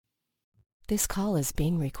This call is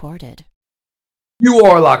being recorded. You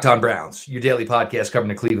are Locked On Browns, your daily podcast covering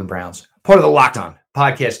the Cleveland Browns, part of the Locked On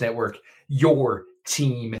Podcast Network, your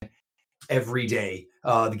team every day.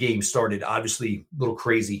 The game started obviously a little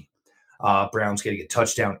crazy. Browns getting a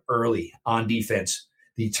touchdown early on defense.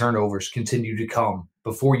 The turnovers continue to come.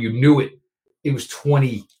 Before you knew it, it was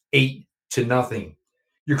 28-0.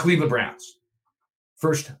 Your Cleveland Browns,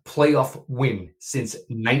 first playoff win since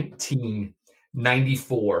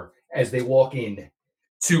 1994 as they walk in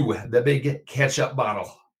to the big catch-up bottle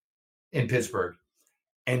in Pittsburgh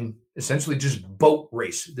and essentially just boat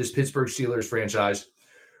race this Pittsburgh Steelers franchise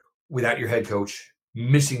without your head coach,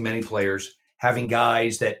 missing many players, having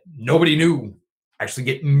guys that nobody knew actually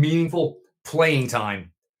get meaningful playing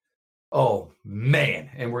time. Oh, man.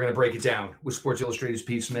 And we're going to break it down with Sports Illustrated's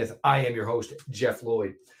Pete Smith. I am your host, Jeff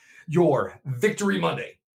Lloyd. Your Victory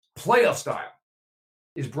Monday playoff style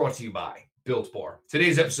is brought to you by Built Bar.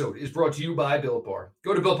 Today's episode is brought to you by Built Bar.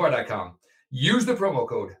 Go to BuiltBar.com. Use the promo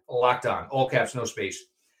code LOCKEDON, all caps, no space,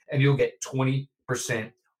 and you'll get 20%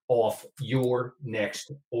 off your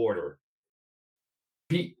next order.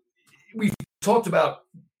 Pete, we've talked about,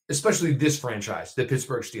 especially this franchise, the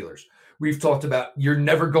Pittsburgh Steelers. We've talked about you're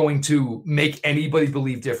never going to make anybody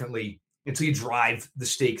believe differently until you drive the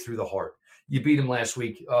stake through the heart. You beat them last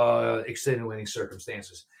week, extended winning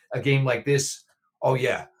circumstances. A game like this, oh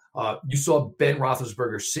yeah. You saw Ben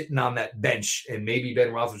Roethlisberger sitting on that bench, and maybe Ben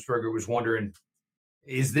Roethlisberger was wondering,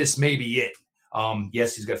 is this maybe it?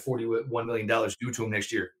 Yes, he's got $41 million due to him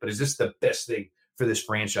next year, but is this the best thing for this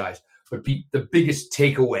franchise? But Pete, the biggest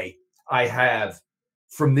takeaway I have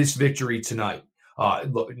from this victory tonight,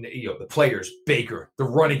 look, the players, Baker, the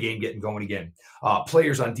running game getting going again,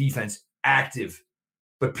 players on defense active.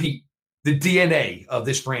 But Pete, the DNA of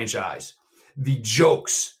this franchise, the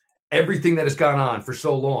jokes, everything that has gone on for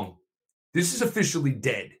so long, this is officially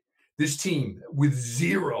dead. This team with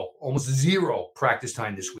almost zero practice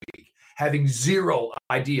time this week, having zero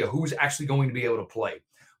idea who's actually going to be able to play.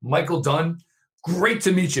 Michael Dunn, great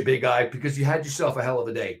to meet you, big guy, because you had yourself a hell of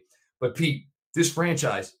a day. But Pete, this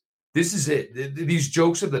franchise, this is it. These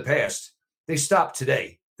jokes of the past, they stop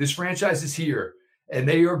today. This franchise is here, and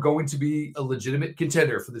they are going to be a legitimate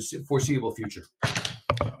contender for the foreseeable future.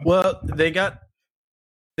 Well, they got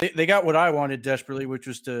what I wanted desperately, which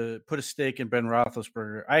was to put a stake in Ben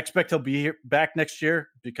Roethlisberger. I expect he'll be back next year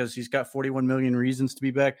because he's got 41 million reasons to be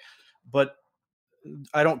back, but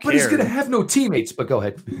I don't care. But he's going to have no teammates, but go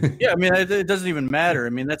ahead. Yeah, I mean, it doesn't even matter. I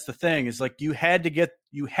mean, that's the thing. It's like you had to beat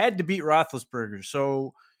Roethlisberger.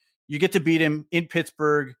 So you get to beat him in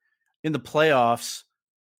Pittsburgh in the playoffs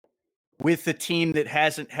with a team that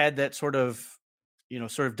hasn't had that sort of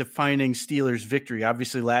defining Steelers victory.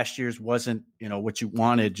 Obviously last year's wasn't, what you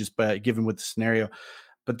wanted just by given with the scenario,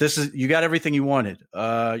 but you got everything you wanted.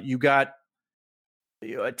 You got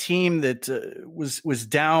a team that was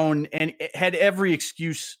down and had every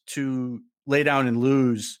excuse to lay down and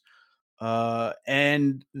lose.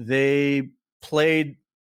 And they played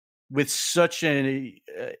with such an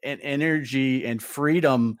energy and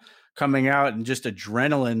freedom coming out and just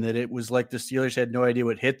adrenaline that it was like the Steelers had no idea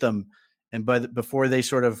what hit them. And before they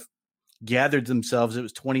sort of gathered themselves, it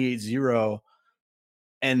was 28-0.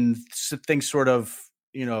 And things sort of,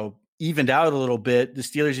 evened out a little bit. The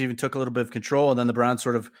Steelers even took a little bit of control. And then the Browns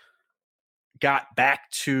sort of got back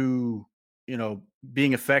to,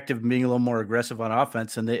 being effective and being a little more aggressive on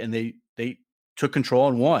offense. And they took control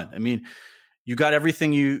and won. I mean, you got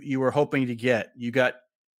everything you were hoping to get. You got,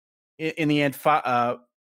 in the end, 4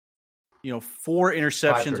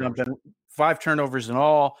 interceptions, 5 turnovers in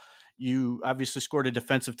all. You obviously scored a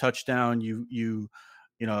defensive touchdown. You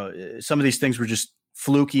some of these things were just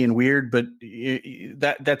fluky and weird, but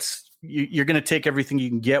you're going to take everything you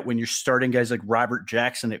can get when you're starting guys like Robert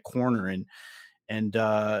Jackson at corner, and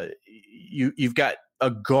you've got a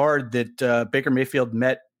guard that Baker Mayfield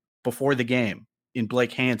met before the game in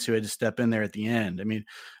Blake Hance, who had to step in there at the end. I mean,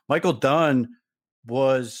 Michael Dunn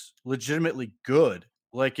was legitimately good.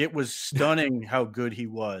 Like, it was stunning how good he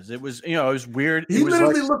was. It was, it was weird. He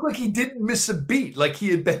literally looked like he didn't miss a beat, like he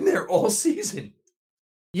had been there all season.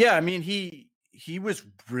 Yeah, I mean, he was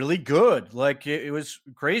really good. Like, it was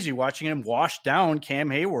crazy watching him wash down Cam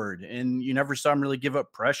Hayward, and you never saw him really give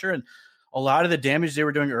up pressure. And a lot of the damage they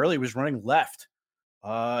were doing early was running left.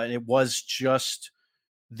 And it was just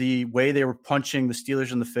the way they were punching the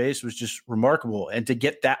Steelers in the face was just remarkable. And to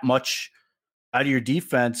get that much out of your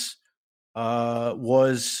defense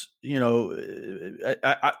was,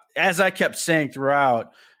 as I kept saying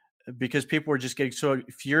throughout, because people were just getting so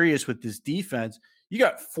furious with this defense, you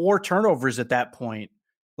got 4 turnovers at that point.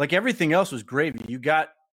 Like, everything else was gravy. You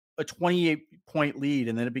got a 28-point lead,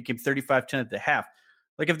 and then it became 35-10 at the half.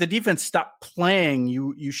 Like, if the defense stopped playing,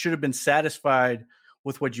 you should have been satisfied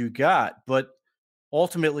with what you got. But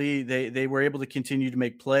ultimately, they were able to continue to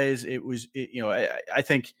make plays. I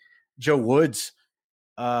think Joe Woods,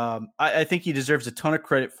 I think he deserves a ton of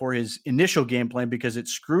credit for his initial game plan because it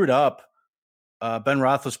screwed up Ben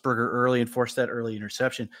Roethlisberger early and forced that early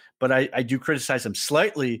interception. But I do criticize him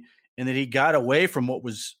slightly in that he got away from what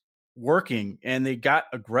was working and they got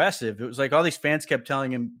aggressive. It was like all these fans kept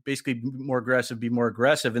telling him basically be more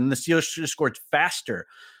aggressive. And the Steelers should have scored faster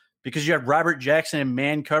because you had Robert Jackson in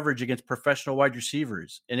man coverage against professional wide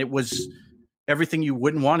receivers. And it was everything you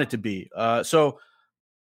wouldn't want it to be.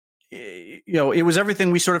 It was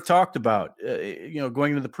everything we sort of talked about,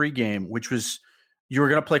 going into the pregame, which was you were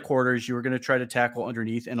going to play quarters, you were going to try to tackle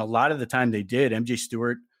underneath. And a lot of the time they did. MJ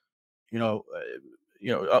Stewart,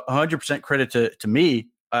 100% credit to me.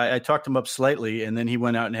 I talked him up slightly, and then he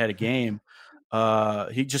went out and had a game.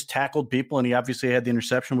 He just tackled people, and he obviously had the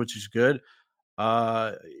interception, which is good.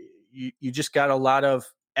 You just got a lot of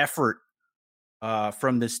effort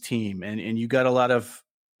from this team, and you got a lot of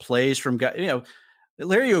plays from guys.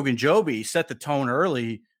 Larry Ogunjobi set the tone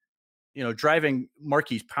early, driving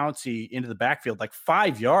Marquise Pouncey into the backfield like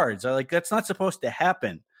 5 yards. That's not supposed to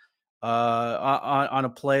happen on a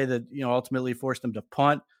play that ultimately forced them to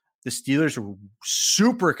punt. The Steelers were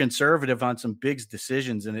super conservative on some big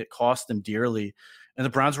decisions, and it cost them dearly. And the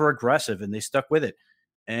Browns were aggressive, and they stuck with it.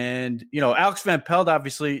 And, Alex Van Pelt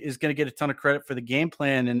obviously is going to get a ton of credit for the game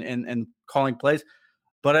plan and calling plays.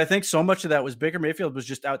 But I think so much of that was Baker Mayfield was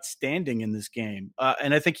just outstanding in this game.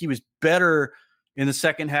 And I think he was better in the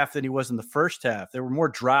second half than he was in the first half. There were more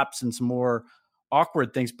drops and some more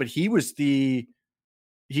awkward things, but he was the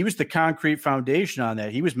concrete foundation on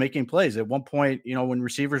that. He was making plays. At one point, when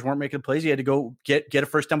receivers weren't making plays, he had to go get a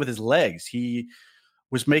first down with his legs. He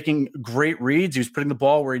was making great reads. He was putting the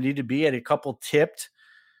ball where he needed to be. Had a couple tipped,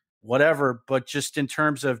 whatever. But just in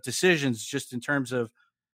terms of decisions, just in terms of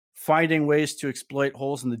finding ways to exploit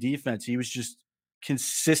holes in the defense, he was just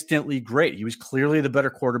consistently great. He was clearly the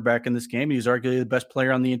better quarterback in this game. He was arguably the best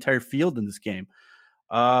player on the entire field in this game.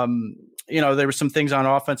 There were some things on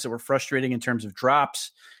offense that were frustrating in terms of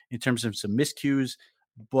drops, in terms of some miscues,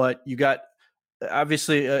 but you got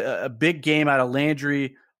obviously a big game out of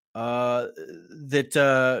Landry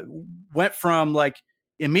that went from like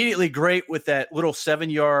immediately great with that little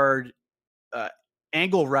 7-yard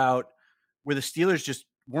angle route where the Steelers just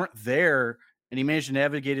weren't there, and he managed to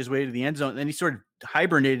navigate his way to the end zone. And then he sort of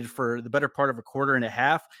hibernated for the better part of a quarter and a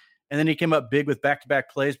half. And then he came up big with back-to-back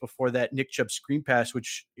plays before that Nick Chubb screen pass,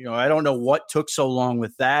 which, I don't know what took so long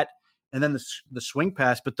with that. And then the swing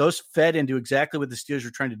pass, but those fed into exactly what the Steelers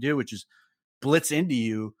were trying to do, which is blitz into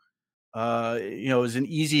you. It was an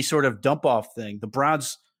easy sort of dump-off thing. The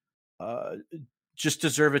Browns just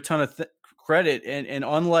deserve a ton of credit. And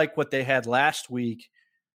unlike what they had last week,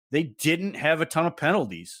 they didn't have a ton of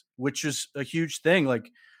penalties, which is a huge thing.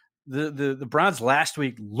 Like the Browns last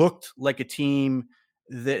week looked like a team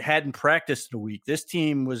that hadn't practiced in a week. This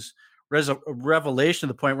team was a revelation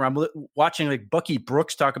to the point where I'm watching like Bucky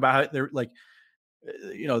Brooks talk about how they're like,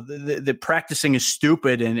 the practicing is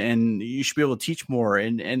stupid and you should be able to teach more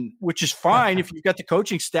and which is fine if you've got the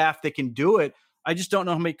coaching staff that can do it. I just don't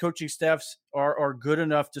know how many coaching staffs are good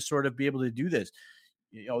enough to sort of be able to do this.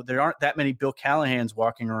 There aren't that many Bill Callahans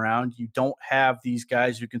walking around. You don't have these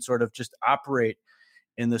guys who can sort of just operate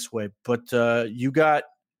in this way, but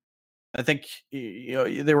I think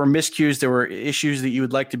there were miscues, there were issues that you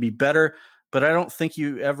would like to be better, but I don't think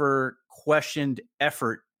you ever questioned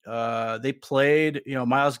effort. They played,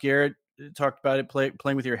 Myles Garrett talked about it,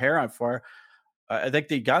 playing with your hair on fire. I think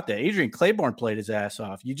they got that. Adrian Claiborne played his ass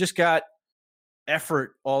off. You just got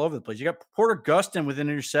effort all over the place. You got Porter Gustin with an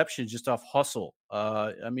interception just off hustle.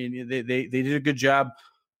 They did a good job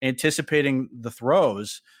anticipating the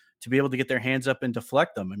throws to be able to get their hands up and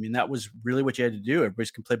deflect them. I mean, that was really what you had to do.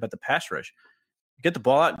 Everybody's complained about the pass rush. You get the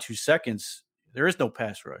ball out in 2 seconds, there is no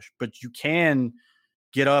pass rush, but you can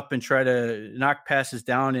get up and try to knock passes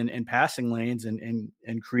down in passing lanes and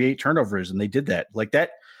create turnovers. And they did that like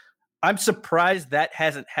that. I'm surprised that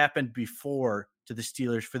hasn't happened before to the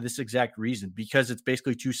Steelers for this exact reason, because it's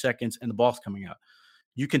basically 2 seconds and the ball's coming out.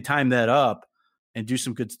 You can time that up and do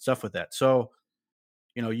some good stuff with that. So,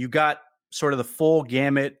 you got sort of the full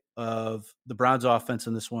gamut of the Browns offense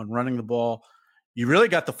in this one, running the ball. You really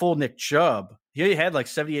got the full Nick Chubb. He had like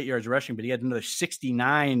 78 yards rushing, but he had another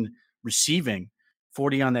 69 receiving,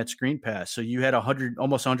 40 on that screen pass. So you had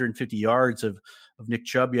almost 150 yards of Nick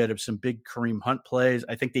Chubb. You had some big Kareem Hunt plays.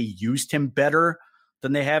 I think they used him better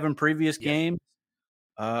than they have in previous games.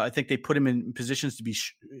 I think they put him in positions to be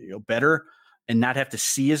better and not have to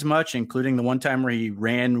see as much, including the one time where he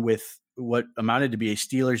ran with what amounted to be a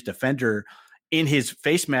Steelers defender in his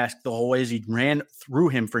face mask the whole way as he ran through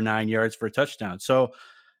him for 9 yards for a touchdown. So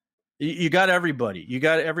you got everybody. You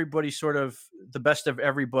got everybody, sort of the best of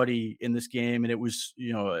everybody in this game, and it was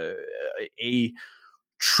a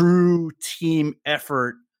true team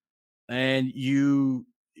effort. And you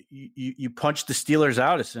punched the Steelers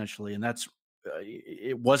out essentially, and that's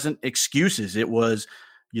it wasn't excuses. It was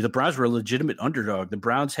the Browns were a legitimate underdog. The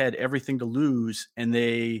Browns had everything to lose, and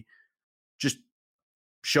they just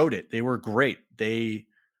showed it. They were great. They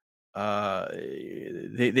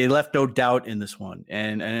left no doubt in this one,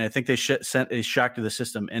 and I think they sent a shock to the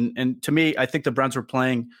system. And to me, I think the Browns were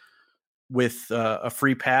playing with a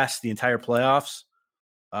free pass the entire playoffs.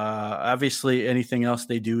 Obviously, anything else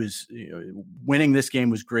they do is winning this game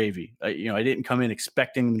was gravy. I didn't come in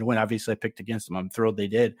expecting them to win. Obviously, I picked against them. I'm thrilled they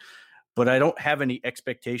did, but I don't have any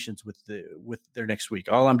expectations with their next week.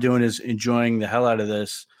 All I'm doing is enjoying the hell out of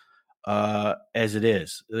this as it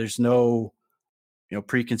is. There's no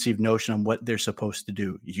preconceived notion on what they're supposed to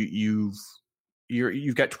do. You've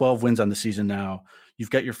got 12 wins on the season now.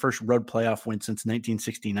 You've got your first road playoff win since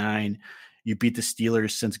 1969. You beat the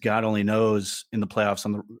Steelers since God only knows in the playoffs.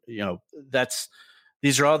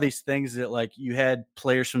 These are all these things that, like, you had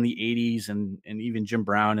players from the 80s and even Jim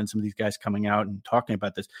Brown and some of these guys coming out and talking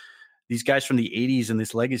about this. These guys from the 80s and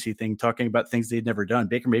this legacy thing talking about things they'd never done.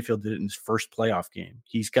 Baker Mayfield did it in his first playoff game.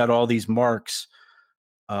 He's got all these marks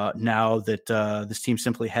now that this team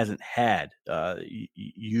simply hasn't had.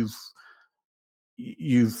 You've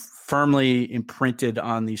firmly imprinted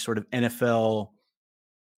on the sort of NFL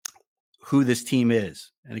who this team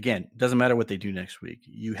is. And again, it doesn't matter what they do next week.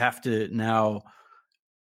 You have to now,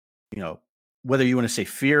 whether you want to say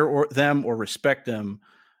fear them or respect them,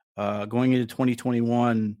 going into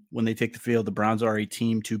 2021, when they take the field, the Browns are a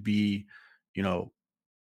team to be,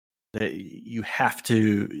 that you have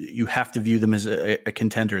to view them as a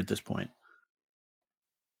contender at this point.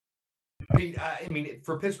 I mean,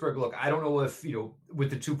 for Pittsburgh, look, I don't know if,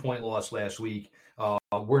 with the 2-point loss last week,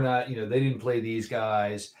 we're not, they didn't play these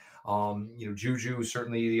guys. Juju,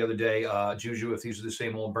 certainly the other day, Juju, if these are the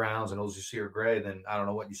same old Browns and Ozier Gray, then I don't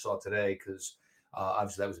know what you saw today, because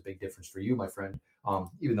obviously that was a big difference for you, my friend,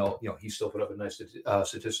 even though, he still put up a nice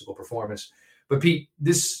statistical performance. But Pete,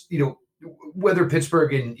 this, whether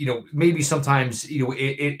Pittsburgh and, maybe sometimes,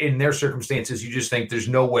 in their circumstances, you just think there's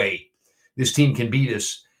no way this team can beat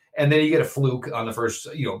us. And then you get a fluke on the first,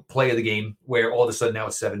 play of the game where all of a sudden now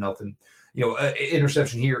it's 7-0.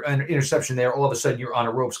 Interception here, an interception there. All of a sudden you're on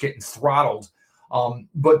a ropes getting throttled.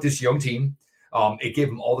 But this young team, it gave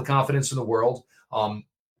them all the confidence in the world.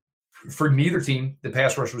 For neither team, the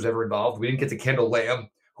pass rush was ever involved. We didn't get to Kendall Lamb,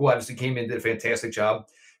 who obviously came in and did a fantastic job.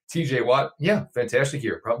 TJ Watt, yeah, fantastic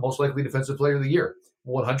year. Most likely defensive player of the year.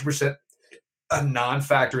 100% a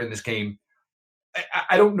non-factor in this game.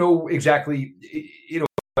 I don't know exactly,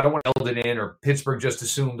 I don't want Eldon in or Pittsburgh just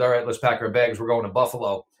assumed, all right, let's pack our bags, we're going to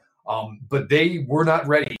Buffalo. But they were not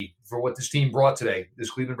ready for what this team brought today, this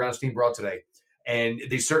Cleveland Browns team brought today. And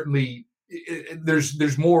they certainly, there's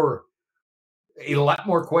a lot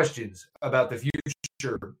more questions about the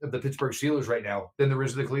future of the Pittsburgh Steelers right now than there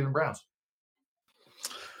is of the Cleveland Browns.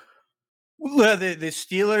 Well, the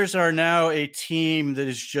Steelers are now a team that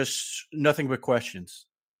is just nothing but questions.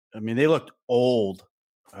 I mean, they looked old.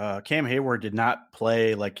 Cam Hayward did not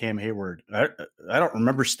play like Cam Hayward. I don't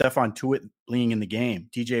remember Stephon Tuitt being in the game.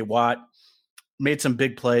 TJ Watt made some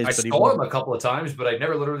big plays. I saw him a couple of times, but I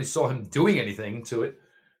never literally saw him doing anything to it.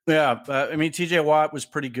 Yeah, TJ Watt was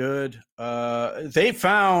pretty good. They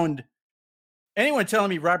found anyone telling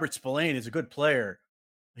me Robert Spillane is a good player.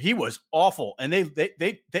 He was awful, and they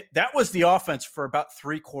that was the offense for about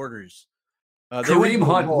 3 quarters. Kareem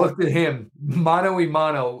Hunt looked at him mano a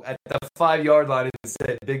mano at the 5-yard line and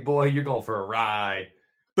said, "Big boy, you're going for a ride."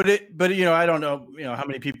 But I don't know, how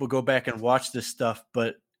many people go back and watch this stuff.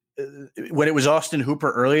 But when it was Austin Hooper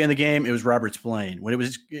early in the game, it was Robert Spillane. When it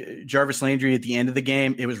was Jarvis Landry at the end of the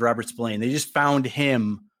game, it was Robert Spillane. They just found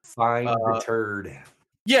him. Find the turd.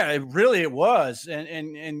 Yeah, it was,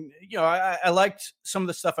 and I liked some of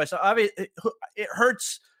the stuff I saw. Obviously, it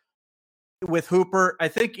hurts with Hooper. I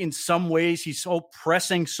think in some ways he's so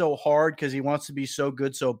pressing so hard because he wants to be so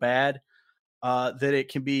good so bad that it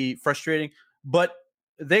can be frustrating. But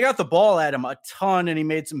they got the ball at him a ton, and he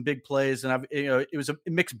made some big plays. And it was a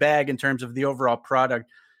mixed bag in terms of the overall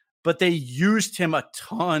product. But they used him a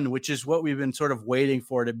ton, which is what we've been sort of waiting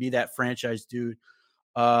for, to be that franchise dude.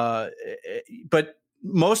 But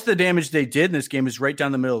most of the damage they did in this game is right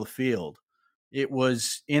down the middle of the field. It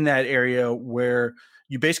was in that area where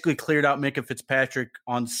you basically cleared out Minka Fitzpatrick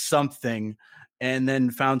on something and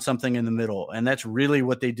then found something in the middle. And that's really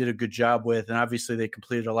what they did a good job with. And obviously they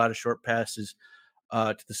completed a lot of short passes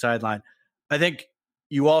to the sideline. I think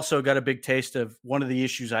you also got a big taste of one of the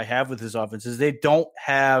issues I have with this offense is they don't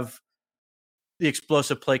have the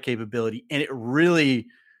explosive play capability. And it really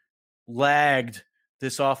lagged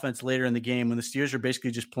this offense later in the game when the Steelers are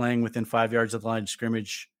basically just playing within 5 yards of the line of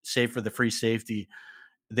scrimmage, save for the free safety.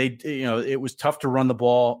 It was tough to run the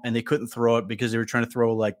ball and they couldn't throw it because they were trying to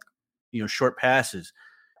throw short passes.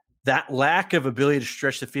 That lack of ability to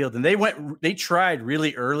stretch the field. And they tried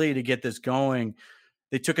really early to get this going.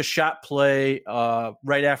 They took a shot play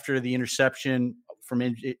right after the interception from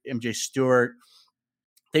MJ Stewart.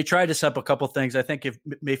 They tried to set up a couple things. I think if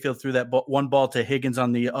Mayfield threw that one ball to Higgins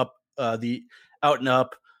on the out and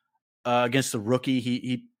up against the rookie,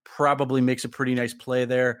 he probably makes a pretty nice play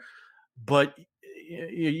there. But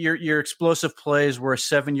your explosive plays were a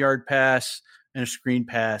 7-yard pass and a screen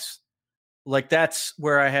pass. Like that's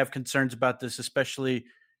where I have concerns about this, especially,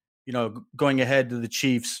 going ahead to the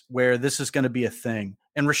Chiefs where this is going to be a thing.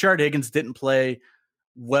 And Rashard Higgins didn't play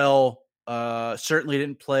well, certainly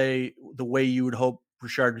didn't play the way you would hope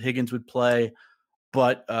Rashard Higgins would play.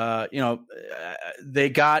 But, they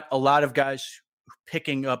got a lot of guys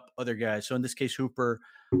picking up other guys. So in this case, Hooper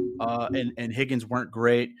and Higgins weren't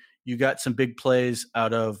great. You got some big plays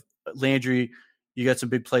out of Landry. You got some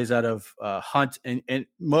big plays out of Hunt. And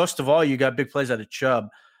most of all, you got big plays out of Chubb.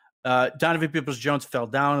 Donovan Peoples-Jones fell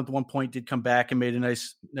down at one point, did come back and made a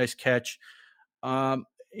nice catch.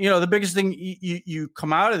 The biggest thing you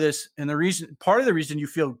come out of this, and part of the reason you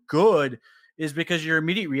feel good is because your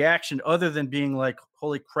immediate reaction, other than being like,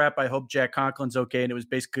 holy crap, I hope Jack Conklin's okay. And it was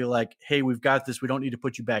basically like, hey, we've got this. We don't need to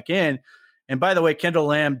put you back in. And by the way, Kendall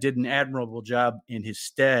Lamb did an admirable job in his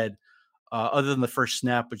stead, other than the first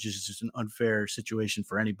snap, which is just an unfair situation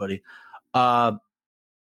for anybody. You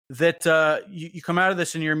come out of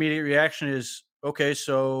this and your immediate reaction is, okay,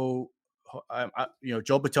 so,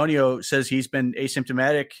 Joel Bitonio says he's been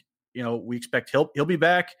asymptomatic. We expect he'll be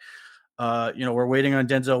back. We're waiting on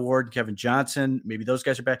Denzel Ward, Kevin Johnson. Maybe those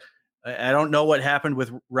guys are back. I don't know what happened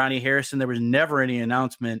with Ronnie Harrison. There was never any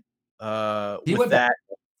announcement with that.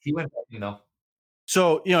 He went back,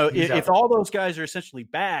 So, if all those guys are essentially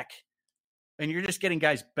back and you're just getting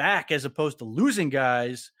guys back as opposed to losing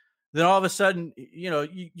guys, then all of a sudden,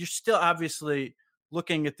 you're still obviously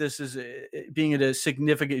looking at this as being at a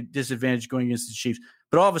significant disadvantage going against the Chiefs.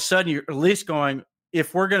 But all of a sudden, you're at least going,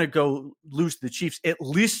 if we're going to go lose to the Chiefs, at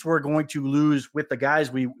least we're going to lose with the guys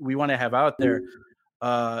we want to have out there,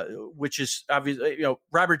 which is obviously,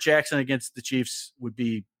 Robert Jackson against the Chiefs would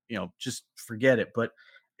be, just forget it. But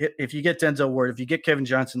if you get Denzel Ward, if you get Kevin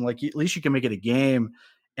Johnson, at least you can make it a game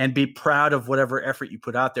and be proud of whatever effort you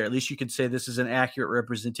put out there. At least you can say this is an accurate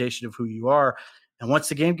representation of who you are. And once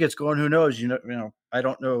the game gets going, who knows? I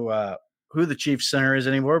don't know who the Chiefs center is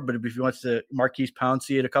anymore, but if he wants to Marquise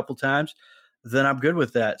Pouncey it a couple times, then I'm good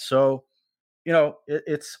with that. So,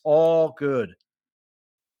 it's all good.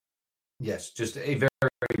 Yes, just a very,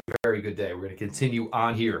 very, very good day. We're going to continue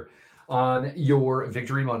on here on your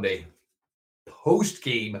Victory Monday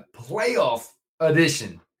post-game playoff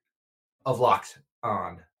edition of Locked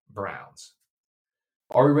on Browns.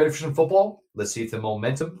 Are we ready for some football? Let's see if the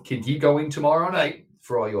momentum can keep going tomorrow night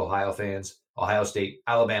for all you Ohio fans, Ohio State,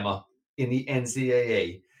 Alabama in the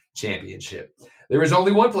NCAA championship. There is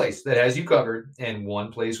only one place that has you covered and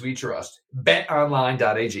one place we trust,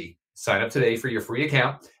 betonline.ag. Sign up today for your free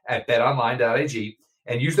account at betonline.ag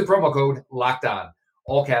and use the promo code LOCKEDON,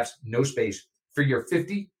 all caps, no space, for your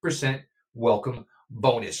 50% welcome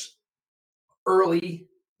bonus. Early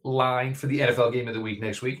line for the NFL game of the week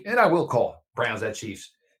next week, and I will call Browns at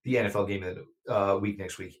Chiefs the NFL game of the week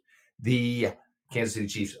next week. The Kansas City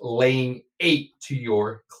Chiefs laying 8 to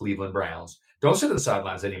your Cleveland Browns. Don't sit on the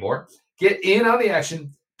sidelines anymore. Get in on the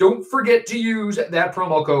action. Don't forget to use that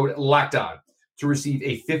promo code LOCKEDON to receive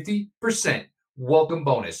a 50% welcome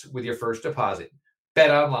bonus with your first deposit. Bet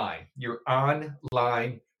Online, your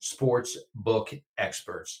online sports book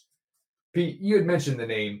experts. Pete, you had mentioned the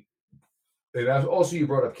name, and also you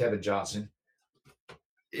brought up Kevin Johnson.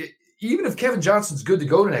 Even if Kevin Johnson's good to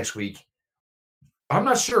go to next week, I'm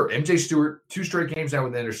not sure. MJ Stewart, 2 straight games now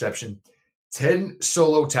with an interception, 10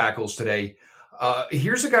 solo tackles today.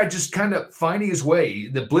 Here's a guy just kind of finding his way.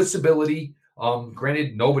 The blitz ability,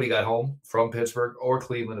 granted, nobody got home from Pittsburgh or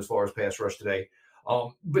Cleveland as far as pass rush today.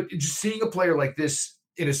 But just seeing a player like this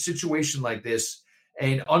in a situation like this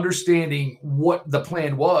and understanding what the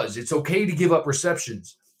plan was, it's okay to give up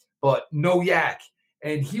receptions, but no yak.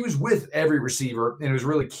 And he was with every receiver, and it was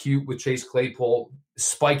really cute with Chase Claypool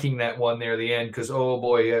spiking that one there at the end because, oh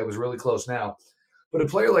boy, yeah, it was really close now. But a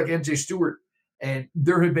player like MJ Stewart, and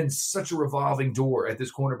there had been such a revolving door at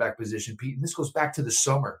this cornerback position, Pete, and this goes back to the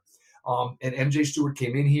summer. And MJ Stewart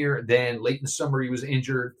came in here. Then late in the summer, he was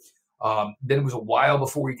injured. Then it was a while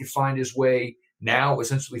before he could find his way. Now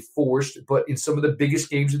essentially forced, but in some of the biggest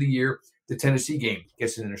games of the year, the Tennessee game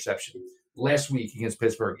gets an interception. Last week against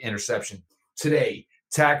Pittsburgh, interception. Today,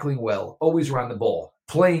 tackling well, always around the ball,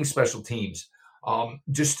 playing special teams.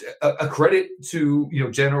 Just a credit to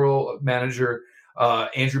general manager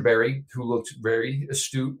Andrew Berry, who looked very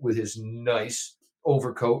astute with his nice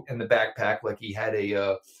overcoat and the backpack, like he had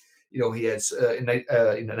a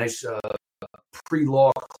nice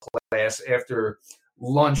pre-law class after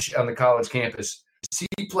lunch on the college campus. See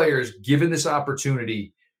players given this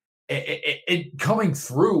opportunity and coming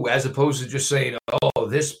through as opposed to just saying, oh,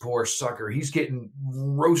 this poor sucker, he's getting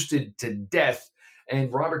roasted to death.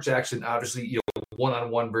 And Robert Jackson, obviously,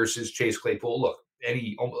 one-on-one versus Chase Claypool. Look,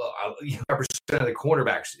 any 100% of the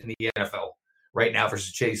cornerbacks in the NFL right now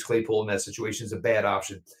versus Chase Claypool in that situation is a bad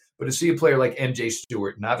option. But to see a player like MJ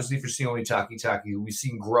Stewart, and obviously for Sione Takitaki, who we've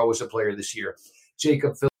seen grow as a player this year,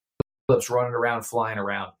 Jacob Phillips running around, flying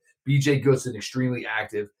around, BJ Goodson extremely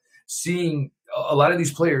active, seeing a lot of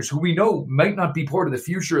these players who we know might not be part of the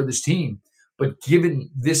future of this team, but given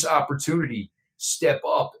this opportunity, step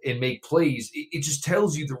up and make plays. It just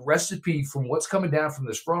tells you the recipe from what's coming down from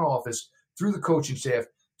this front office through the coaching staff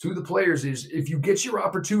to the players is if you get your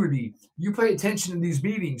opportunity, you pay attention in these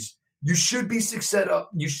meetings, you should be set up.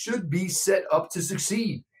 You should be set up to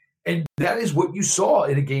succeed. And that is what you saw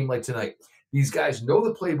in a game like tonight. These guys know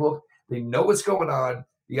the playbook. They know what's going on.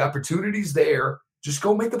 The opportunity's there. Just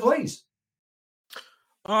go make the plays.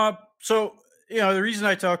 So, the reason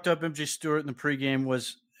I talked up MJ Stewart in the pregame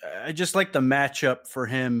was I just like the matchup for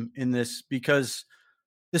him in this because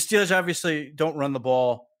the Steelers obviously don't run the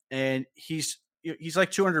ball, and he's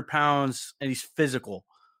like 200 pounds and he's physical.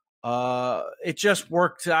 It just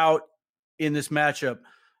worked out in this matchup.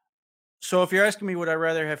 So if you're asking me, would I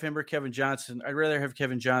rather have him or Kevin Johnson? I'd rather have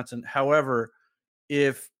Kevin Johnson. However,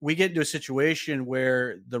 if we get into a situation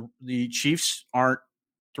where the Chiefs aren't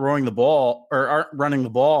throwing the ball or aren't running the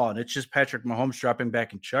ball, and it's just Patrick Mahomes dropping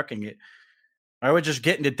back and chucking it, I would just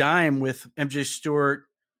get into dime with MJ Stewart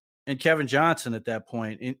and Kevin Johnson at that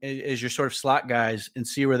point as your sort of slot guys and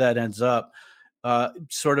see where that ends up.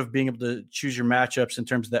 Sort of being able to choose your matchups in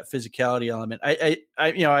terms of that physicality element.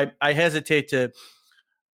 I hesitate to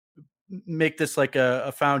make this like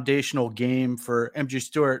a foundational game for MJ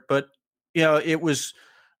Stewart, but it was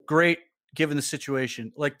great given the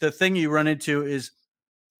situation. Like the thing you run into is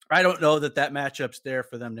I don't know that matchup's there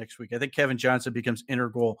for them next week. I think Kevin Johnson becomes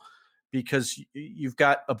integral because you've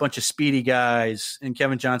got a bunch of speedy guys and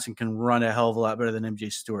Kevin Johnson can run a hell of a lot better than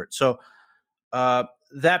MJ Stewart. So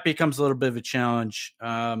that becomes a little bit of a challenge.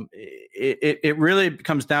 It really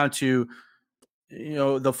comes down to,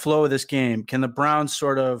 the flow of this game. Can the Browns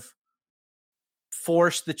sort of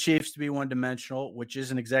force the Chiefs to be one-dimensional, which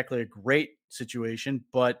isn't exactly a great situation,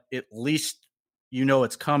 but at least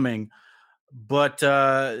it's coming. But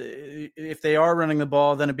if they are running the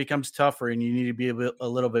ball, then it becomes tougher, and you need to be a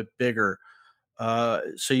little bit bigger.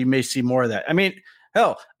 So you may see more of that. I mean,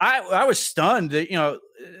 hell, I was stunned. Think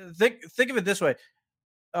of it this way: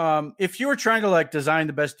 if you were trying to design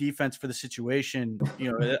the best defense for the situation,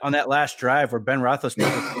 on that last drive where Ben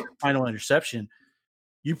Roethlisberger's final interception,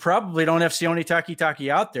 you probably don't have Sione Takitaki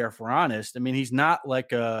out there. If we're honest, I mean, he's not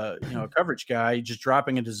like a coverage guy, just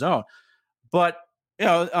dropping into zone, but.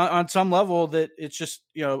 On some level that it's just,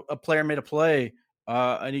 a player made a play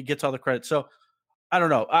and he gets all the credit. So I don't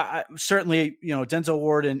know. I certainly, Denzel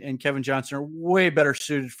Ward and Kevin Johnson are way better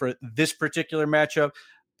suited for this particular matchup.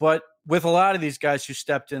 But with a lot of these guys who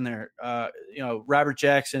stepped in there, Robert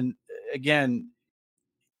Jackson, again,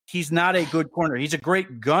 he's not a good corner. He's a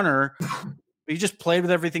great gunner. But he just played with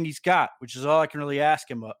everything he's got, which is all I can really ask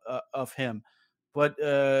him of him. But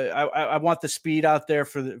I want the speed out there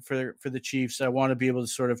for the Chiefs. I want to be able to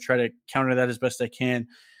sort of try to counter that as best I can.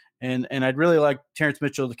 And I'd really like Terrence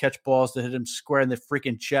Mitchell to catch balls that hit him square in the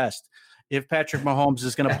freaking chest. If Patrick Mahomes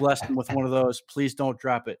is going to bless him with one of those, please don't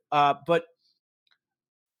drop it. But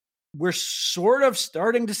we're sort of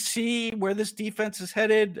starting to see where this defense is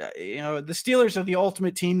headed. The Steelers are the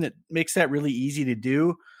ultimate team that makes that really easy to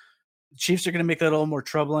do. The Chiefs are going to make that a little more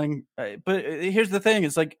troubling. But here's the thing.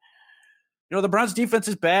 It's like, the Browns defense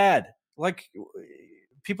is bad.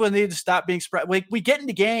 People need to stop being spread. We get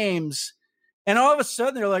into games and all of a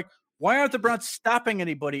sudden they're like, why aren't the Browns stopping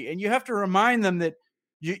anybody? And you have to remind them that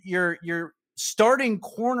you're starting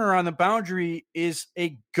corner on the boundary is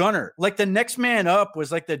a gunner. Like the next man up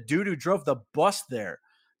was like the dude who drove the bus there.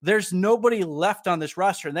 There's nobody left on this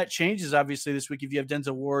roster, and that changes obviously this week if you have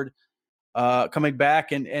Denzel Ward coming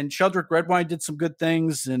back, and Sheldrick Redwine did some good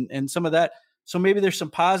things and some of that. So maybe there's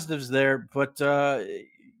some positives there, but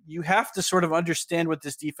you have to sort of understand what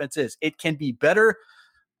this defense is. It can be better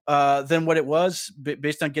than what it was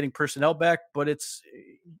based on getting personnel back, but it's,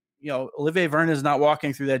 Olivier Vernon is not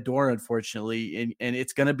walking through that door, unfortunately, and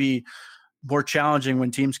it's going to be more challenging when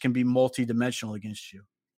teams can be multi-dimensional against you.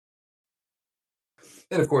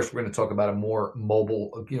 And of course, we're going to talk about a more mobile,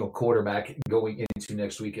 quarterback going into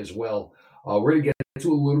next week as well. We're going to get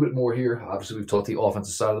into a little bit more here. Obviously, we've talked the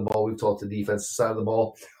offensive side of the ball. We've talked the defensive side of the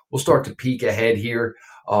ball. We'll start to peek ahead here.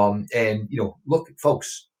 Look,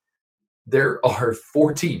 folks, there are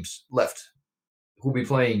 4 teams left who will be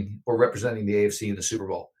playing or representing the AFC in the Super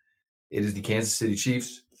Bowl. It is the Kansas City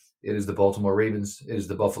Chiefs. It is the Baltimore Ravens. It is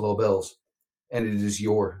the Buffalo Bills. And it is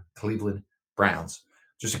your Cleveland Browns.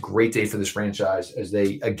 Just a great day for this franchise as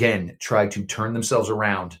they, again, try to turn themselves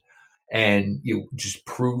around and just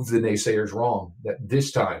prove the naysayers wrong. That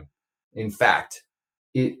this time, in fact,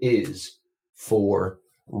 it is for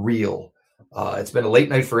real. It's been a late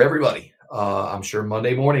night for everybody. I'm sure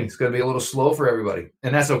Monday morning is going to be a little slow for everybody.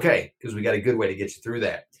 And that's okay, because we got a good way to get you through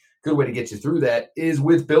that. Good way to get you through that is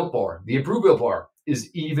with Built Bar. The improved Built Bar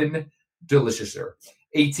is even deliciouser.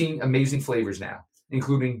 18 amazing flavors now,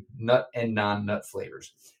 including nut and non-nut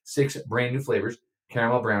flavors. 6 brand new flavors: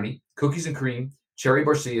 caramel brownie, cookies and cream, cherry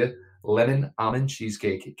barcia, lemon almond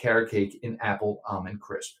cheesecake, carrot cake, and apple almond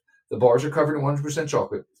crisp. The bars are covered in 100%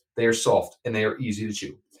 chocolate. They are soft and they are easy to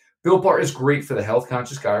chew. Built Bar is great for the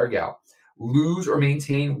health-conscious guy or gal. Lose or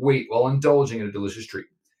maintain weight while indulging in a delicious treat.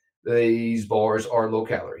 These bars are low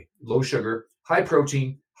calorie, low sugar, high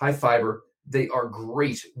protein, high fiber. They are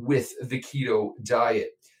great with the keto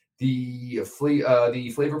diet. The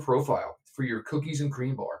flavor profile for your cookies and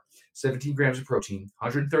cream bar: 17 grams of protein,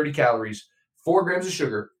 130 calories, 4 grams of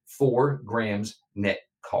sugar, 4 grams net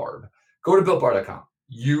carb. Go to BuiltBar.com.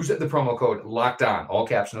 Use the promo code LOCKEDON, all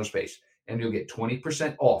caps, no space, and you'll get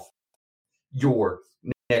 20% off your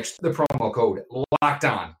next. The promo code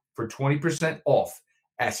LOCKEDON for 20% off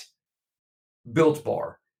at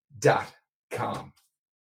BuiltBar.com.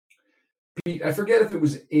 Pete, I forget if it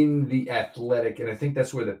was in The Athletic, and I think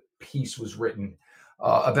that's where the piece was written,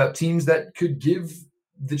 about teams that could give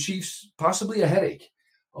the Chiefs possibly a headache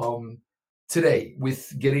today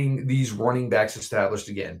with getting these running backs established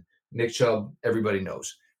again. Nick Chubb, everybody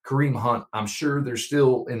knows. Kareem Hunt, I'm sure there's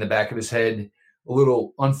still in the back of his head a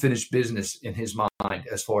little unfinished business in his mind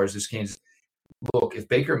as far as this Kansas. Look, if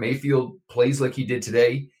Baker Mayfield plays like he did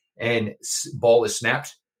today and ball is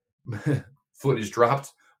snapped, foot is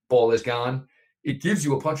dropped, ball is gone, it gives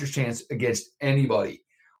you a puncher's chance against anybody.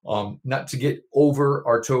 Not to get over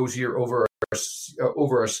our toes here, over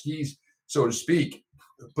our skis, so to speak,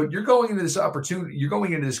 but you're going into this opportunity, you're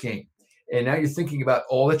going into this game, and now you're thinking about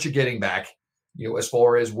all that you're getting back, as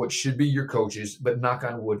far as what should be your coaches, but knock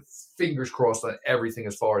on wood, fingers crossed on everything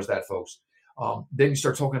as far as that, folks. Then you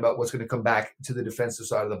start talking about what's going to come back to the defensive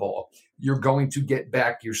side of the ball. You're going to get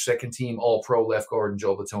back your second team All-Pro left guard,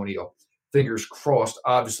 Joe Bitonio. Fingers crossed,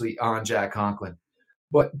 obviously, on Jack Conklin.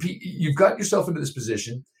 But Pete, you've got yourself into this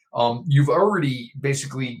position. You've already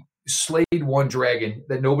basically slayed one dragon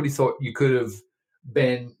that nobody thought you could have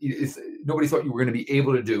been, nobody thought you were going to be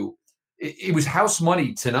able to do. It was house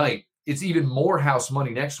money tonight. It's even more house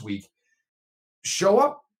money next week. Show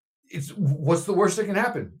up. What's the worst that can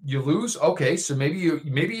happen? You lose? Okay, so maybe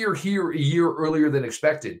you're here a year earlier than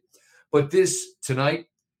expected. But this tonight,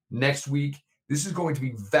 next week, this is going to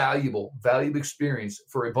be valuable experience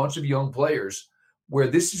for a bunch of young players where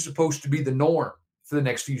this is supposed to be the norm for the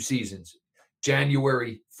next few seasons.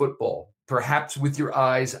 January football, perhaps with your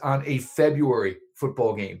eyes on a February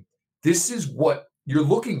football game. This is what you're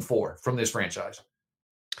looking for from this franchise.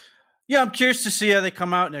 Yeah, I'm curious to see how they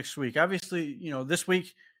come out next week. Obviously, this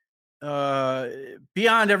week,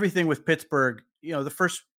 beyond everything with Pittsburgh, the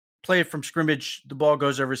first play from scrimmage, the ball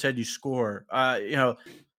goes over his head, you score. I'm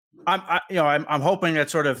hoping that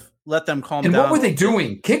sort of let them calm down. And what were they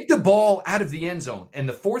doing? Kick the ball out of the end zone. And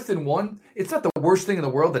the 4th and 1, it's not the worst thing in the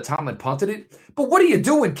world that Tomlin punted it. But what are you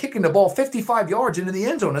doing kicking the ball 55 yards into the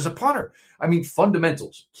end zone as a punter? I mean,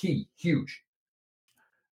 fundamentals, key, huge.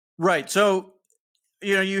 Right. So,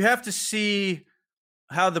 you have to see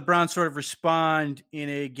how the Browns sort of respond in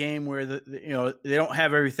a game where they don't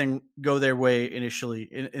have everything go their way initially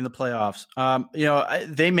in the playoffs.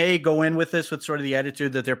 They may go in with this with sort of the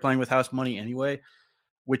attitude that they're playing with house money anyway,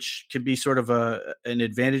 which can be sort of an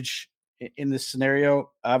advantage in this scenario.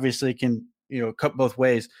 Obviously, can cut both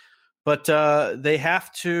ways. But they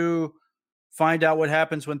have to find out what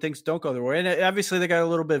happens when things don't go their way. And obviously they got a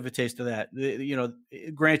little bit of a taste of that.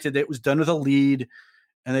 Granted, it was done with a lead,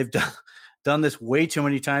 and they've done this way too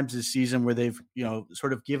many times this season where they've,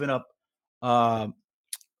 sort of given up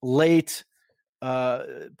late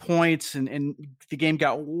points, and the game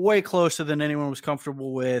got way closer than anyone was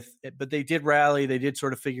comfortable with. But they did rally. They did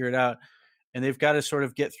sort of figure it out. And they've got to sort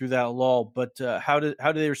of get through that lull. But how do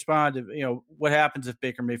they respond? What happens if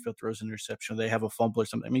Baker Mayfield throws an interception, or they have a fumble or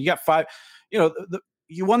something? I mean, you got 5.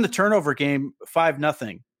 You won the turnover game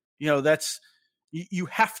 5-0. That's you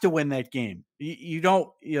have to win that game. You don't.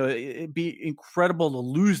 It'd be incredible to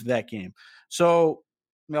lose that game. So,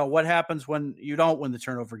 what happens when you don't win the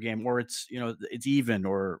turnover game, or it's it's even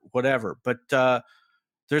or whatever? But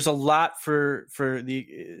there's a lot to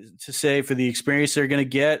say for the experience they're going to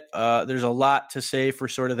get. There's a lot to say for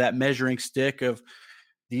sort of that measuring stick of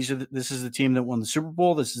this is the team that won the Super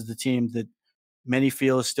Bowl. This is the team that many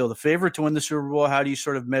feel is still the favorite to win the Super Bowl. How do you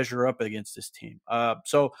sort of measure up against this team?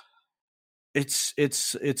 So it's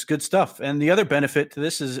good stuff. And the other benefit to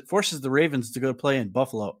this is it forces the Ravens to go play in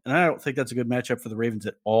Buffalo. And I don't think that's a good matchup for the Ravens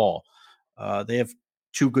at all. They have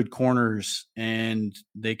 2 good corners, and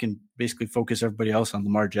they can basically focus everybody else on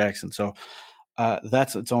Lamar Jackson. So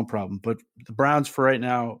that's its own problem. But the Browns, for right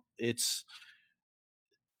now, it's,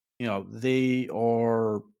 they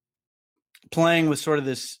are playing with sort of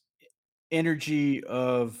this energy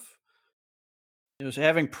of,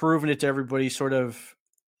 having proven it to everybody, sort of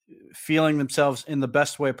feeling themselves in the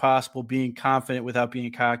best way possible, being confident without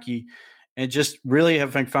being cocky, and just really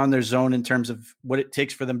having found their zone in terms of what it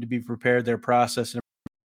takes for them to be prepared, their process.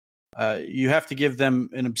 You have to give them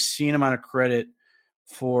an obscene amount of credit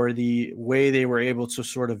for the way they were able to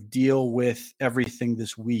sort of deal with everything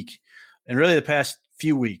this week, and really the past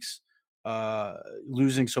few weeks,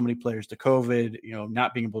 losing so many players to COVID,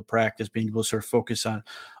 not being able to practice, being able to sort of focus on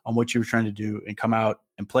what you were trying to do and come out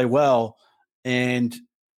and play well and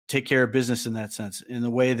take care of business in that sense, in the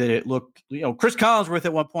way that it looked. Chris Collinsworth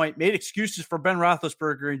at one point made excuses for Ben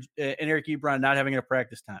Roethlisberger and Eric Ebron not having a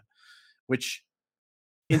practice time, which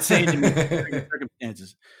insane to me in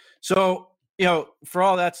circumstances. So, for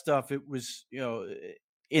all that stuff, it was,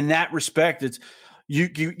 in that respect, it's you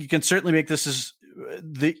can certainly make this as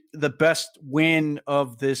the best win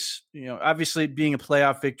of this. Obviously being a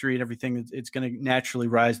playoff victory and everything, it's going to naturally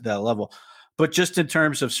rise to that level. But just in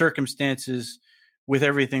terms of circumstances, with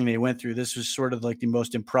everything they went through, this was sort of like the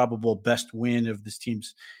most improbable best win of this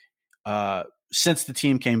team's since the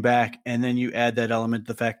team came back. And then you add that element,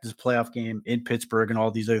 the fact it's a playoff game in Pittsburgh and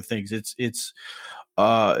all these other things. It's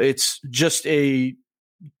just a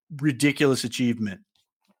ridiculous achievement.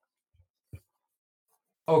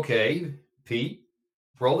 Okay, Pete,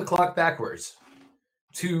 roll the clock backwards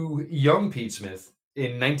to young Pete Smith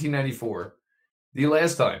in 1994, the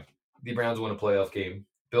last time the Browns won a playoff game.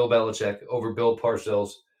 Bill Belichick over Bill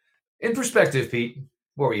Parcells. In perspective, Pete,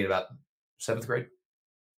 what were you about? 7th grade?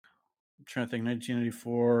 I'm trying to think.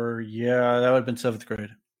 1994. Yeah, that would have been 7th grade.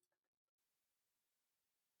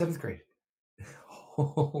 7th grade.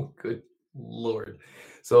 Oh, good Lord.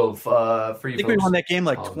 So for you, I think we won that game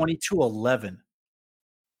like 22-11.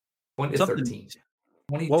 20-13.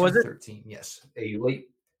 20-13, yes. A late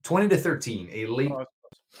 20-13, a late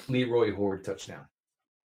Leroy Horde touchdown.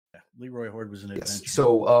 Yeah, Leroy Horde was an adventure. Yes.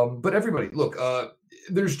 So, but everybody, look,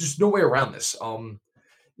 there's just no way around this.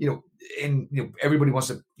 Everybody wants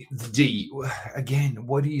to. Again,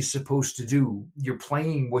 what are you supposed to do? You're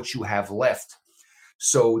playing what you have left.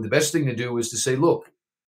 So the best thing to do is to say, look,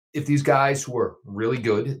 if these guys who are really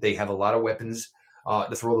good, they have a lot of weapons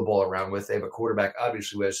to throw the ball around with. They have a quarterback,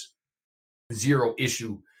 obviously, who has zero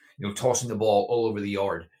issue, tossing the ball all over the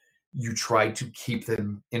yard. You try to keep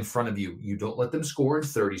them in front of you. You don't let them score in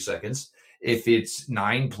 30 seconds. If it's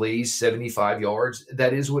 9 plays, 75 yards,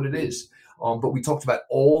 that is what it is. But we talked about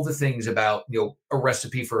all the things about, a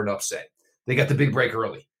recipe for an upset. They got the big break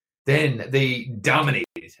early. Then they dominated.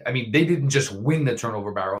 I mean, they didn't just win the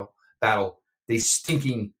turnover battle. They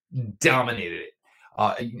stinking dominated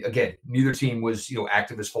it. Again, neither team was,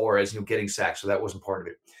 active as far as, getting sacks. So that wasn't part of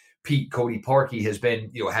it. Pete, Cody Parkey has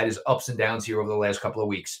been, had his ups and downs here over the last couple of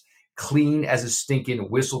weeks. Clean as a stinking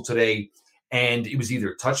whistle today. And it was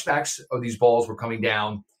either touchbacks or these balls were coming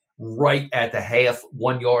down right at the half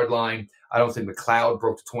 1 yard line. I don't think McLeod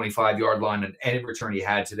broke the 25-yard line on any return he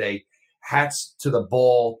had today. Hats to the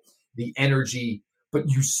ball, the energy. But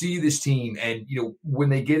you see this team, and, when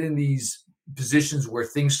they get in these positions where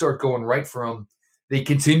things start going right for them, they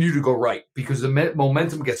continue to go right because the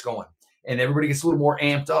momentum gets going and everybody gets a little more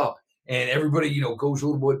amped up and everybody, goes a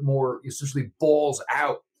little bit more, essentially balls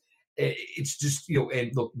out. It's just,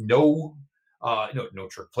 and look, no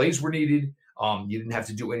trick plays were needed. You didn't have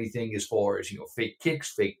to do anything as far as, fake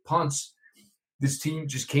kicks, fake punts. This team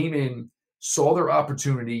just came in, saw their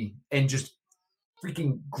opportunity, and just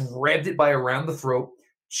freaking grabbed it by around the throat,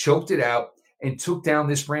 choked it out, and took down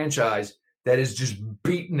this franchise that has just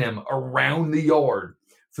beaten them around the yard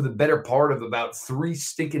for the better part of about 3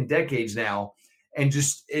 stinking decades now. And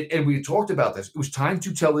we talked about this. It was time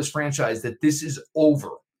to tell this franchise that this is over.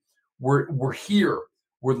 We're here.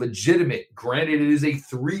 We're legitimate. Granted, it is a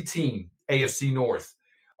 3-team AFC North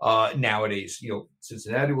nowadays.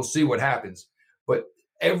 Cincinnati, we'll see what happens. But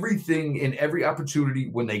everything and every opportunity,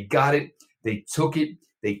 when they got it, they took it,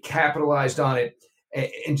 they capitalized on it.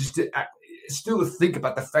 And just still to think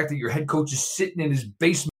about the fact that your head coach is sitting in his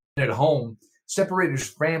basement at home, separated his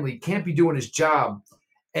family, can't be doing his job.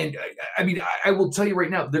 And I will tell you right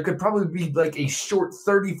now, there could probably be like a short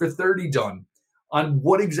 30 for 30 done on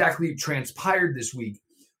what exactly transpired this week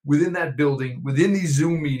within that building, within these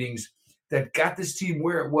Zoom meetings that got this team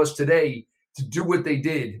where it was today to do what they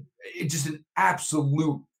did. It's just an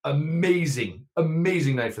absolute amazing,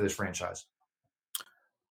 amazing night for this franchise.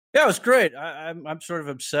 Yeah, it was great. I'm sort of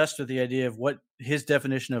obsessed with the idea of what his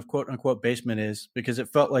definition of quote unquote basement is, because it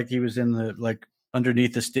felt like he was in the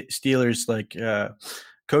underneath the Steelers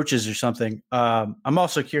coaches or something. I'm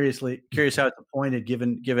also curious how it's appointed,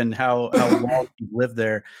 given how long he lived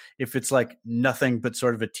there. If it's like nothing but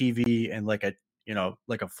sort of a TV and like a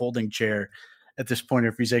folding chair at this point, or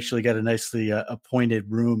if he's actually got a nicely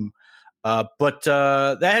appointed room. But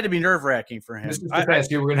that had to be nerve-wracking for him. Mr.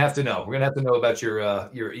 Stefanski, we're gonna have to know. We're gonna have to know about your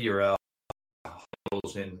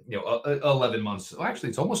in 11 months. Well, actually,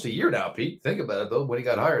 it's almost a year now, Pete. Think about it though. When he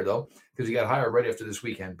got hired, though, because he got hired right after this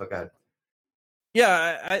weekend. But go ahead.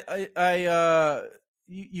 Yeah,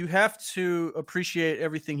 you have to appreciate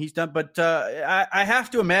everything he's done, but I have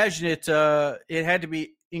to imagine it had to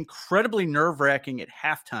be incredibly nerve-wracking at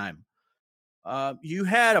halftime. You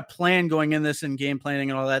had a plan going in this and game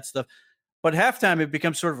planning and all that stuff. But halftime, it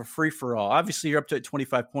becomes sort of a free-for-all. Obviously, you're up to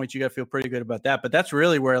 25 points. You got to feel pretty good about that. But that's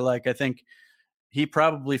really where, I think he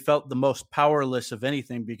probably felt the most powerless of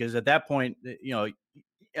anything, because at that point,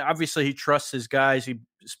 obviously he trusts his guys. He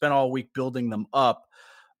spent all week building them up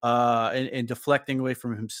and deflecting away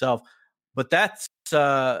from himself. But that's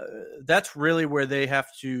really where they have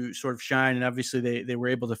to sort of shine. And obviously, they were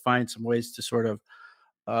able to find some ways to sort of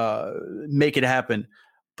make it happen.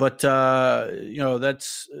 But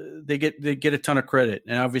that's they get a ton of credit,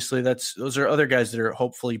 and obviously those are other guys that are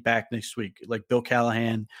hopefully back next week, like Bill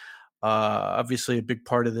Callahan. Obviously, a big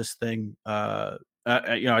part of this thing. I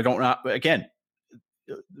don't know. Again,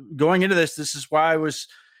 going into this is why I was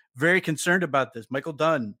very concerned about this. Michael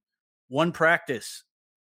Dunn, one practice,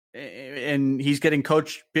 and he's getting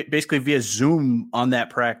coached basically via Zoom on that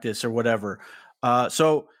practice or whatever.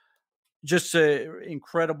 So. Just an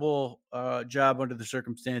incredible job under the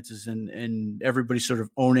circumstances, and everybody sort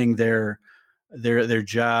of owning their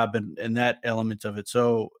job and that element of it.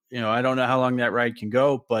 So, I don't know how long that ride can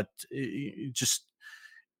go, but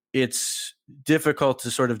it's difficult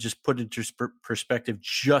to sort of just put into perspective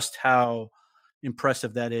just how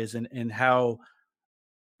impressive that is, and how,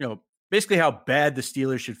 basically how bad the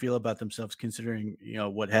Steelers should feel about themselves, considering,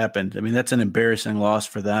 what happened. I mean, that's an embarrassing loss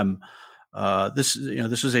for them. This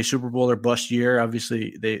was a Super Bowl or bust year.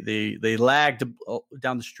 Obviously, they lagged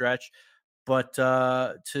down the stretch, but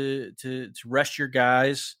to rest your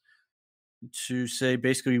guys, to say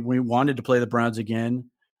basically we wanted to play the Browns again,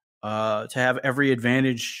 to have every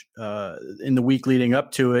advantage in the week leading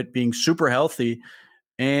up to it, being super healthy,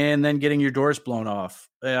 and then getting your doors blown off.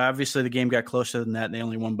 Obviously, the game got closer than that, and they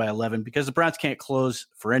only won by 11 because the Browns can't close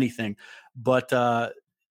for anything. But the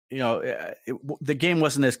game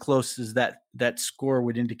wasn't as close as that score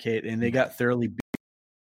would indicate, and they got thoroughly beat.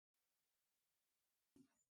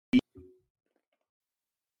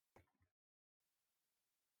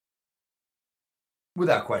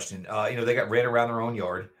 Without question. They got ran around their own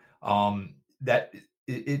yard. That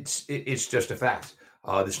it's just a fact.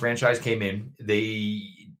 This franchise came in, they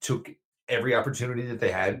took every opportunity that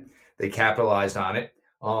they had, they capitalized on it.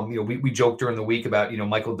 We joked during the week about,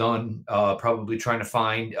 Michael Dunn probably trying to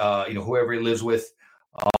find, whoever he lives with,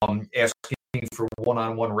 asking for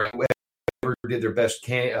one-on-one, whoever did their best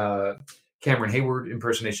Cameron Hayward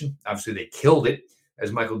impersonation. Obviously, they killed it,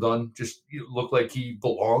 as Michael Dunn just looked like he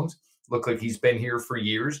belonged, looked like he's been here for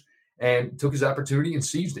years, and took his opportunity and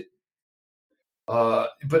seized it.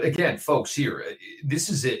 But again, folks, here, this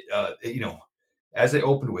is it. As I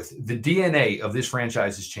opened with, the DNA of this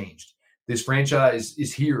franchise has changed. This franchise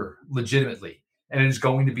is here legitimately, and it is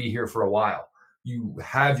going to be here for a while. You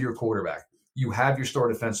have your quarterback. You have your star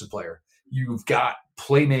defensive player. You've got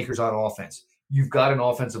playmakers on offense. You've got an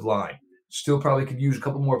offensive line. Still probably could use a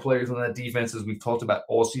couple more players on that defense, as we've talked about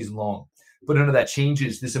all season long. But none of that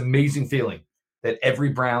changes this amazing feeling that every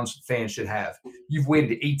Browns fan should have. You've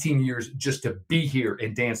waited 18 years just to be here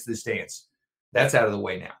and dance this dance. That's out of the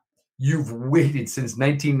way now. You've waited since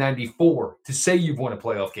 1994 to say you've won a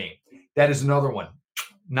playoff game. That is another one.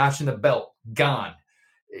 Notch in the belt, gone.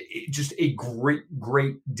 Just a great,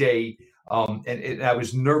 great day. And I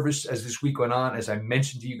was nervous as this week went on, as I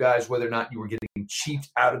mentioned to you guys, whether or not you were getting cheated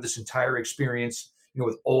out of this entire experience,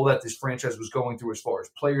 with all that this franchise was going through as far as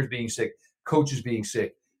players being sick, coaches being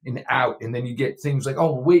sick and out. And then you get things like,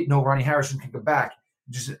 oh, wait, no, Ronnie Harrison can come back.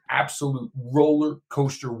 Just an absolute roller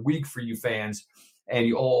coaster week for you fans. And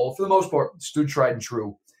you all, for the most part, stood tried and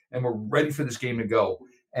true and were ready for this game to go.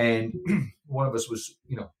 And one of us was,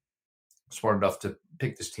 smart enough to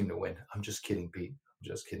pick this team to win. I'm just kidding, Pete. I'm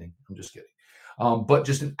just kidding. But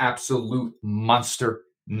just an absolute monster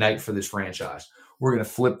night for this franchise. We're going to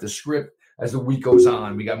flip the script as the week goes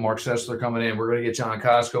on. We got Mark Sessler coming in. We're going to get John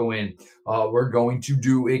Costco in. We're going to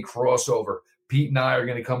do a crossover. Pete and I are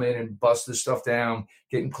going to come in and bust this stuff down,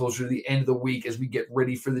 getting closer to the end of the week as we get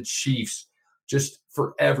ready for the Chiefs. Just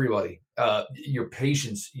for everybody, your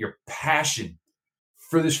patience, your passion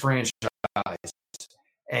for this franchise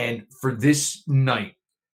and for this night.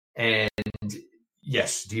 And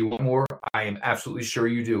yes, do you want more? I am absolutely sure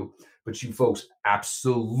you do. But you folks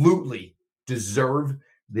absolutely deserve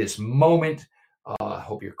this moment. I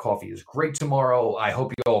hope your coffee is great tomorrow. I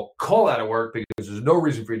hope you all call out of work because there's no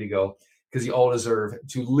reason for you to go, because you all deserve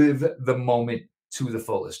to live the moment to the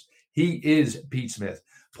fullest. He is Pete Smith,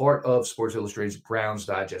 part of Sports Illustrated's Browns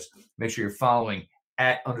Digest. Make sure you're following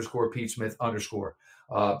 @_Pete Smith_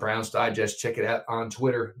 Browns Digest. Check it out on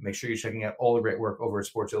Twitter. Make sure you're checking out all the great work over at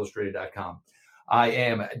sportsillustrated.com. I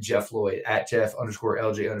am Jeff Lloyd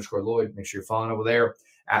 @Jeff_LJ_Lloyd. Make sure you're following over there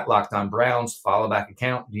 @Locked On Browns. Follow back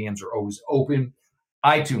account. DMs are always open.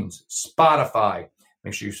 iTunes, Spotify.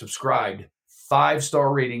 Make sure you're subscribed.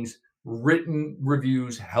 5-star ratings, written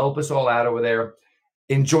reviews. Help us all out over there.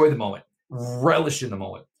 Enjoy the moment. Relish in the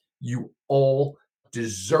moment. You all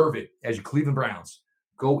deserve it as your Cleveland Browns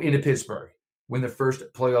go into Pittsburgh, win their first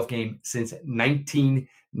playoff game since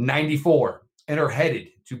 1994, and are headed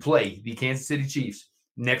to play the Kansas City Chiefs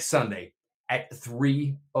next Sunday at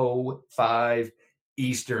 3:05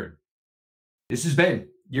 Eastern. This has been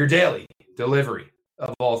your daily delivery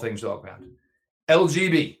of all things Dogpound.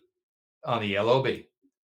 LGB on the LOB.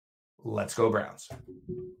 Let's go Browns.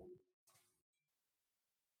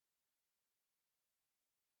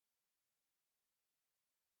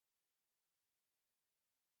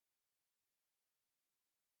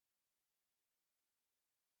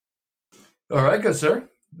 All right, good sir.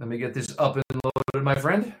 Let me get this up and loaded, my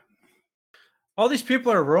friend. All these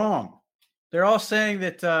people are wrong. They're all saying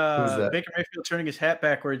that Baker Mayfield turning his hat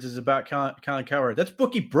backwards is about Colin Cowherd. That's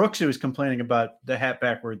Bookie Brooks who was complaining about the hat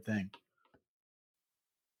backward thing.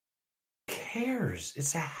 Who cares?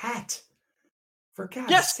 It's a hat. For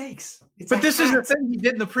God's sakes. But this is the thing he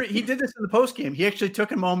did he did this in the post game. He actually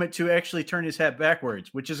took a moment to actually turn his hat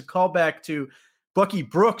backwards, which is a callback to Bucky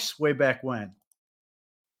Brooks way back when.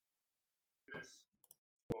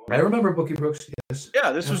 I remember Bookie Brooks. Yes.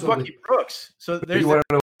 Yeah, this was Bucky Brooks. So there's. You want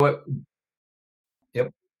to know what?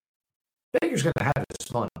 Yep. Baker's going to have his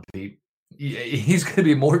fun, Pete. He's going to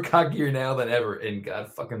be more cockier now than ever, and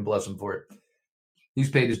God fucking bless him for it. He's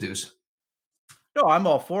paid his dues. No, I'm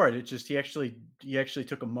all for it. It's just he actually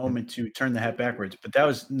took a moment to turn the hat backwards, but that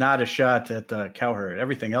was not a shot at Cowherd.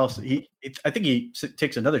 Everything else, I think he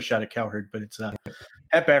takes another shot at Cowherd, but it's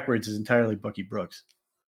hat backwards is entirely Bucky Brooks.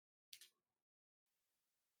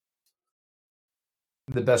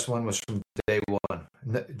 The best one was from day one.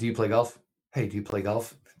 Do you play golf? Hey, do you play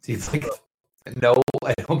golf? Do you play golf? No,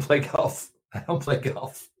 I don't play golf. All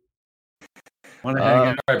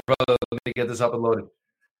right, brother, let me get this up and loaded.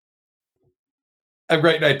 Have a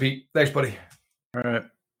great night, Pete. Thanks, buddy. All right.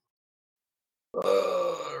 All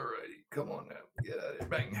righty. Come on now. Get out of here.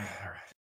 Bang. All right.